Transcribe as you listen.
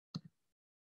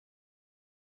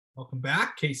Welcome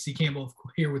back. Casey Campbell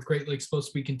here with Great Lakes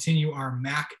Post. We continue our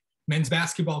MAC men's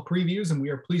basketball previews, and we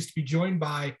are pleased to be joined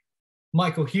by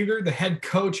Michael Huger, the head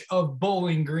coach of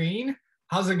Bowling Green.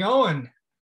 How's it going?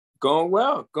 Going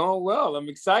well. I'm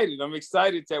excited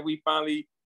that we finally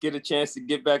get a chance to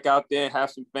get back out there and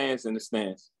have some fans in the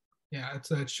stands. Yeah,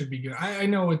 that should be good. I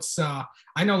know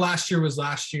I know last year was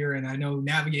last year, and I know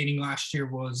navigating last year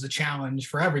was a challenge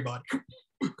for everybody.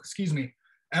 Excuse me,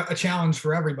 a challenge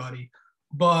for everybody.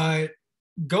 But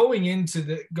going into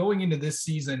this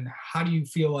season, how do you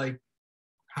feel like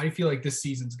this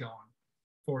season's going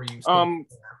for you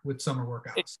with summer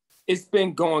workouts? It's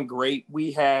been going great.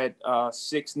 We had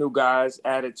 6 new guys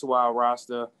added to our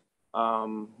roster.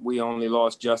 We only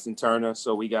lost Justin Turner,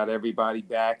 so we got everybody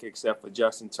back except for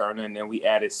Justin Turner, and then we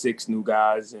added 6 new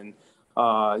guys. And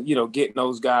getting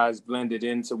those guys blended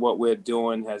into what we're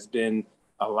doing has been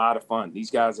a lot of fun. These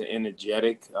guys are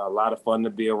energetic, a lot of fun to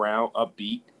be around,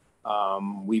 upbeat.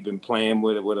 We've been playing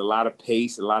with a lot of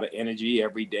pace, a lot of energy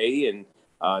every day, and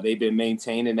they've been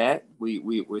maintaining that.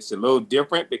 It's a little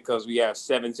different because we have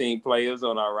 17 players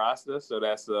on our roster, so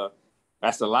that's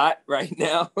a lot right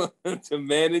now to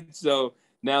manage. So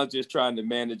now just trying to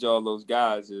manage all those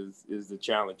guys is the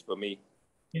challenge for me.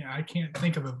 Yeah, I can't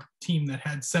think of a team that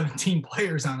had 17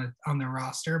 players on their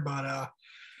roster, but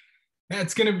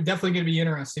it's definitely gonna be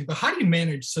interesting. But how do you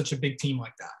manage such a big team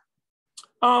like that?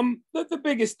 The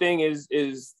biggest thing is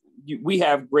we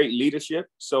have great leadership.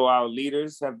 So our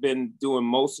leaders have been doing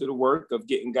most of the work of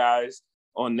getting guys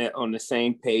on the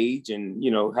same page, and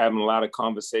having a lot of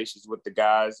conversations with the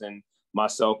guys, and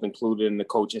myself included in the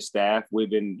coaching staff. We've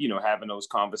been having those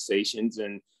conversations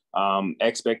and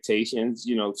expectations.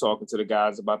 Talking to the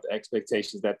guys about the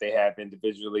expectations that they have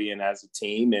individually and as a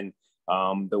team. And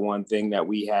the one thing that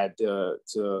we had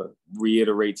to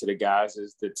reiterate to the guys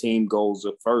is the team goals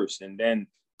are first, and then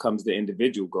comes the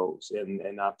individual goals.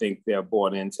 And I think they're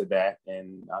bought into that.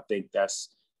 And I think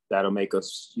that'll make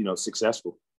us,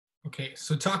 successful. Okay.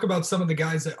 So talk about some of the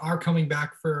guys that are coming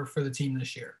back for the team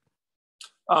this year.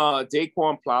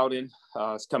 Daquan Plowden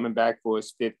is coming back for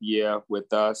his 5th year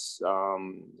with us.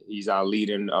 He's our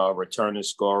leading returning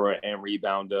scorer and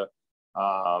rebounder.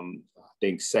 I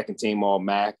think 2nd team All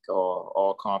MAC or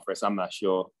All Conference. I'm not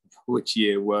sure which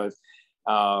year it was.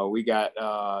 We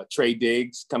got Trey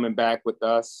Diggs coming back with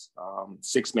us,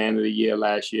 6th man of the year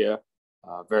last year.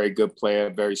 Very good player,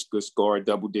 very good scorer,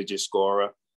 double-digit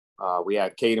scorer. We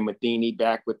had Caden Matheny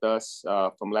back with us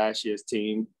from last year's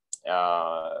team.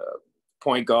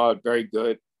 Point guard, very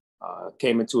good.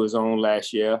 Came into his own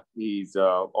last year. He's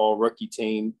all rookie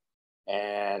team.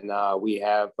 And we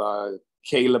have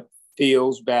Caleb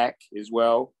Fields back as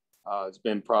well. It's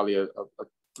been probably a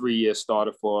 3-year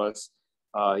starter for us.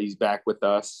 He's back with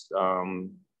us.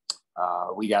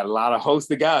 We got a lot of host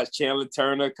of guys. Chandler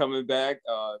Turner coming back.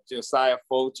 Josiah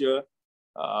Fulcher.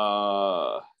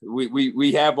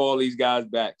 We have all these guys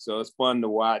back, so it's fun to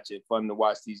watch. It's fun to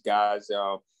watch these guys.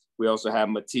 We also have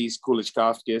Matisse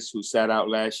Kulichkovskis, who sat out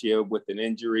last year with an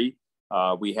injury.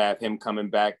 We have him coming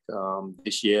back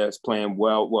this year. Is playing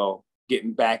well,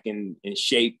 getting back in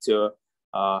shape to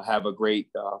have a great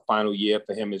final year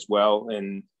for him as well.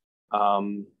 And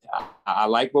I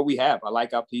like what we have. I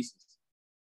like our pieces.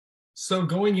 So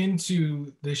going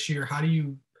into this year,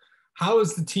 how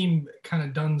has the team kind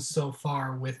of done so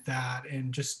far with that,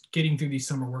 and just getting through these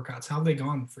summer workouts? How have they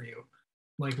gone for you?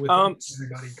 Like with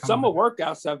everybody summer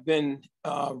workouts have been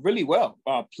really well.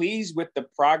 Pleased with the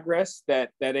progress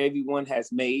that everyone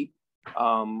has made.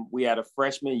 We had a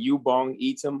freshman, Yubong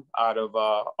Eatum, out of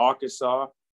Arkansas.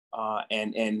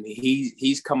 And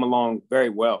he's come along very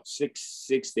well.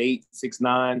 6'8",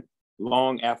 6'9",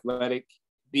 long, athletic.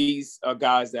 These are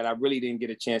guys that I really didn't get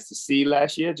a chance to see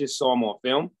last year, just saw them on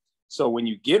film. So when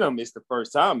you get them, it's the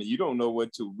first time and you don't know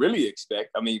what to really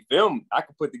expect. I mean, film, I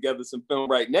could put together some film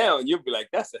right now and you'll be like,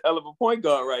 that's a hell of a point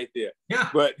guard right there. Yeah.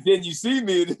 But then you see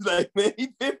me and it's like, man, he's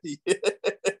 50.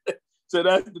 So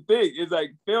that's the thing. It's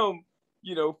like film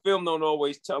don't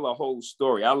always tell a whole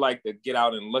story. I like to get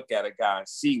out and look at a guy and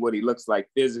see what he looks like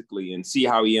physically and see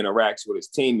how he interacts with his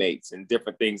teammates and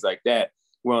different things like that.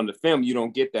 Well, on the film, you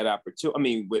don't get that opportunity. I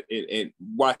mean, in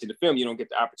watching the film, you don't get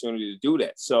the opportunity to do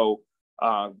that. So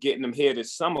getting them here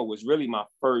this summer was really my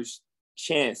first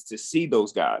chance to see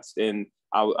those guys. And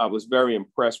I was very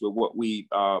impressed with what we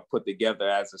put together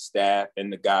as a staff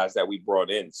and the guys that we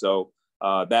brought in. So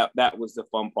that was the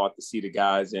fun part, to see the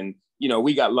guys. And,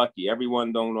 we got lucky.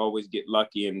 Everyone don't always get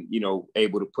lucky and,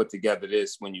 able to put together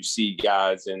this when you see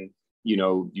guys and,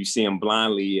 you see them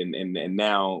blindly and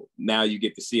now you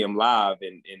get to see them live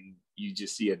and you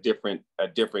just see a different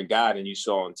guy than you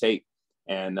saw on tape.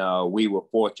 And we were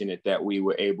fortunate that we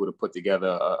were able to put together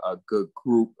a good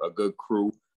group, a good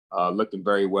crew, looking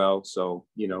very well. So,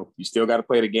 you still got to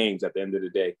play the games at the end of the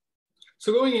day.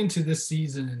 So going into this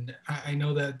season, I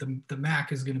know that the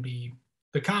MAC is going to be,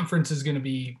 the conference is going to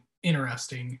be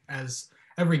interesting, as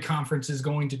every conference is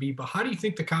going to be. But how do you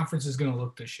think the conference is going to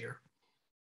look this year?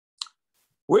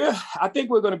 I think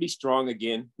we're going to be strong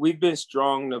again. We've been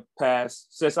strong the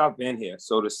past, since I've been here.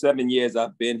 So the 7 years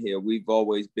I've been here, we've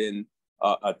always been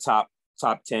a top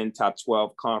 10, top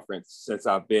 12 conference since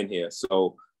I've been here.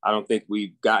 So I don't think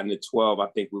we've gotten to 12. I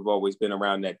think we've always been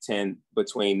around that 10,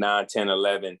 between 9, 10,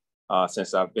 11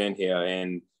 since I've been here.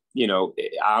 And,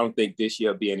 I don't think this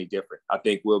year will be any different. I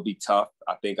think we'll be tough.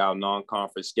 I think our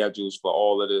non-conference schedules for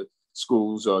all of the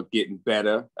schools are getting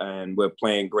better, and we're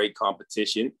playing great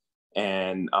competition.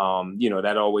 And,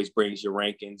 that always brings your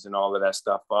rankings and all of that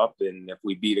stuff up. And if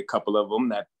we beat a couple of them,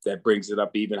 that brings it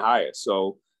up even higher.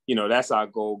 So, that's our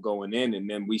goal going in. And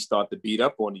then we start to beat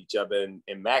up on each other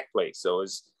in MAC play. So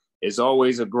it's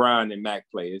always a grind in MAC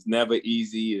play. It's never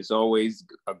easy. It's always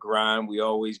a grind. We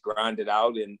always grind it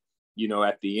out. And,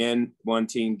 at the end, one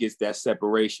team gets that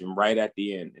separation right at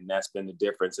the end. And that's been the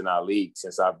difference in our league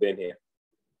since I've been here.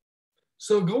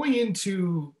 So going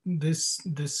into this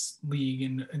league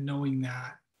and knowing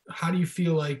that, how do you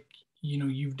feel like,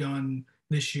 you've done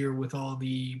this year with all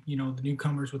the, the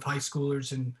newcomers, with high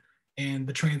schoolers and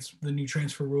the new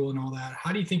transfer rule and all that?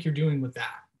 How do you think you're doing with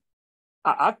that?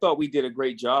 I thought we did a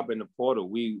great job in the portal.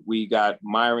 We got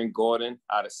Myron Gordon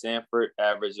out of Sanford,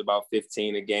 averaged about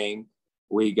 15 a game.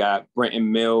 We got Brenton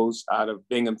Mills out of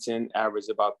Binghamton, averaged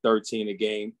about 13 a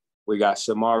game. We got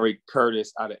Shamari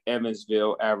Curtis out of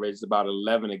Evansville, averaged about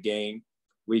 11 a game.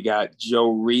 We got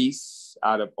Joe Reese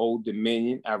out of Old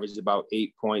Dominion, averaged about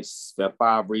 8 points,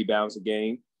 5 rebounds a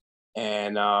game.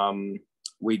 And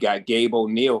we got Gabe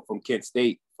O'Neill from Kent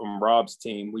State, from Rob's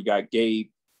team. We got Gabe.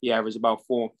 He averaged about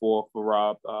 4 and 4 for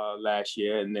Rob last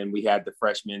year. And then we had the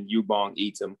freshman Yubong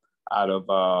Eatum out of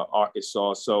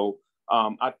Arkansas. So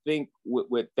I think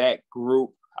with that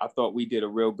group, I thought we did a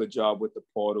real good job with the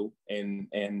portal, and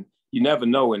you never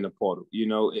know in the portal.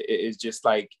 It's just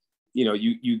like,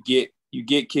 you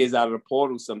get kids out of the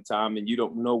portal sometime, and you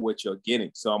don't know what you're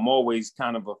getting. So I'm always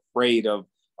kind of afraid of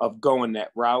going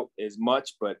that route as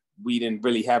much, but we didn't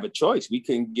really have a choice. We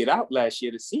couldn't get out last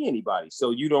year to see anybody,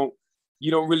 so you don't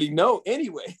really know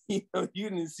anyway. You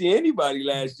didn't see anybody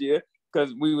last year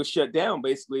because we were shut down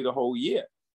basically the whole year.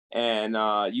 And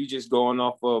you just going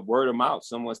off of word of mouth.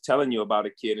 Someone's telling you about a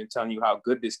kid and telling you how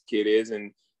good this kid is.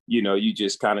 And, you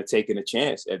just kind of taking a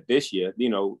chance at this year.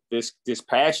 This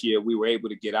past year, we were able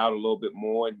to get out a little bit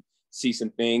more and see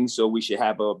some things. So we should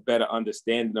have a better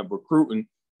understanding of recruiting,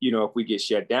 if we get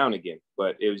shut down again.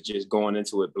 But it was just going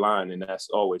into it blind, and that's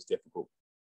always difficult.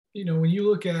 When you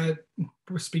look at,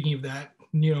 speaking of that,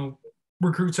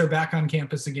 recruits are back on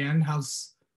campus again.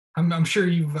 I'm sure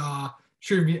you've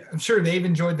I'm sure they've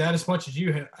enjoyed that as much as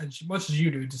you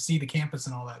do, to see the campus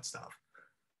and all that stuff.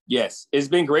 Yes, it's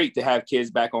been great to have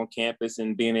kids back on campus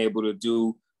and being able to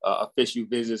do official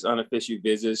visits, unofficial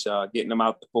visits, getting them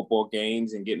out to football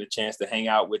games and getting a chance to hang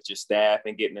out with your staff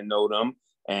and getting to know them.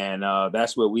 And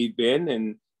that's where we've been.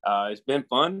 And it's been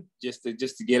fun just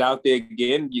to get out there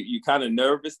again. You kind of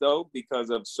nervous though, because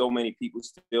of so many people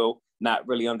still not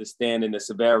really understanding the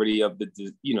severity of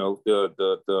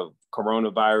the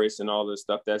coronavirus and all the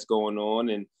stuff that's going on.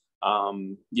 And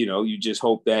you just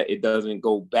hope that it doesn't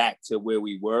go back to where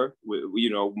we were.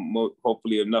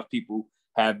 Hopefully enough people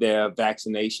have their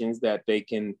vaccinations that they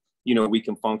can, we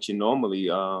can function normally,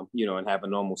 and have a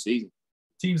normal season.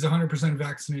 Team's 100%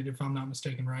 vaccinated, if I'm not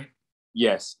mistaken, right?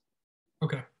 Yes.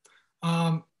 Okay.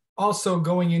 Also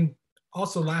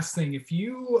last thing, if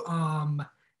you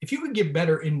could get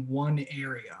better in one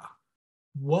area,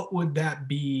 what would that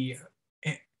be?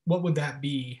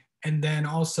 And then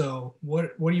also,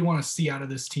 what do you want to see out of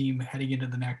this team heading into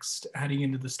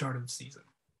the start of the season?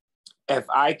 If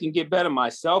I can get better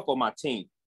myself or my team?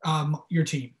 Your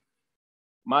team.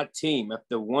 My team. If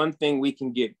the one thing we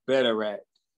can get better at,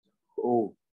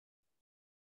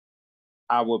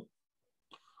 I would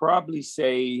probably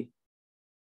say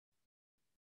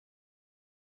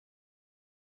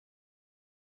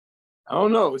I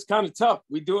don't know. It's kind of tough.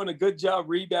 We're doing a good job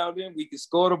rebounding. We can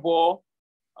score the ball.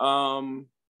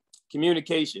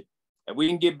 Communication. If we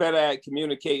can get better at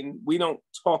communicating, we don't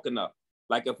talk enough.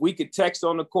 Like if we could text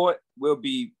on the court, we'll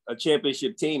be a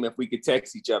championship team if we could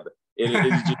text each other. It'd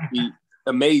just be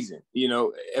amazing.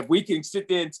 If we can sit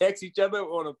there and text each other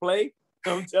on a play,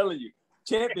 I'm telling you,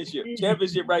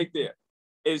 championship right there.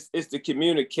 It's the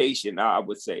communication, I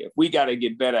would say. If we got to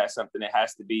get better at something, it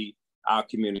has to be our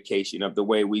communication, of the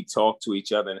way we talk to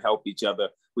each other and help each other.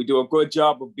 We do a good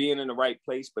job of being in the right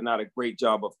place, but not a great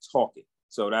job of talking.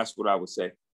 So that's what I would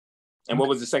say. And what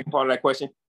was the second part of that question?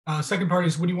 Second part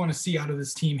is, what do you want to see out of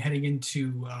this team heading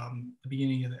into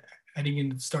heading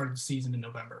into the start of the season in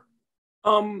November?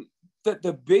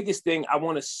 The biggest thing, I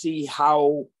want to see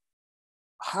how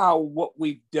what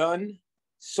we've done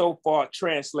so far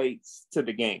translates to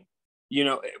the game. You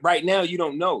know, right now you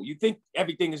don't know. You think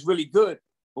everything is really good,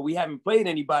 but we haven't played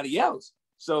anybody else.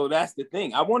 So that's the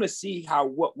thing. I want to see how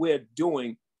what we're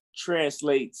doing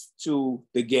translates to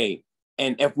the game.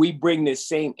 And if we bring this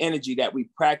same energy that we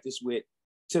practice with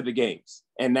to the games.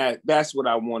 And that's what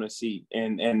I want to see.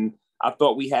 And I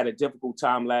thought we had a difficult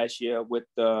time last year with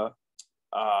the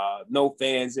no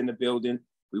fans in the building.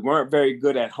 We weren't very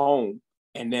good at home.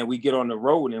 And then we get on the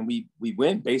road and we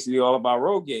win basically all of our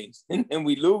road games and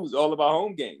we lose all of our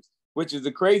home games, which is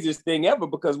the craziest thing ever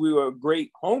because we were a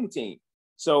great home team.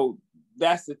 So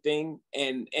that's the thing.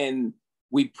 And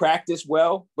we practiced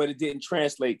well, but it didn't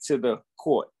translate to the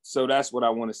court. So that's what I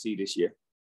want to see this year.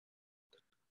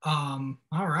 All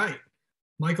right.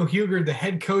 Michael Huger, the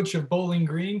head coach of Bowling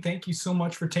Green, thank you so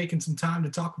much for taking some time to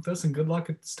talk with us, and good luck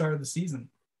at the start of the season.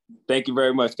 Thank you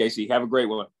very much, Casey. Have a great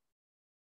one.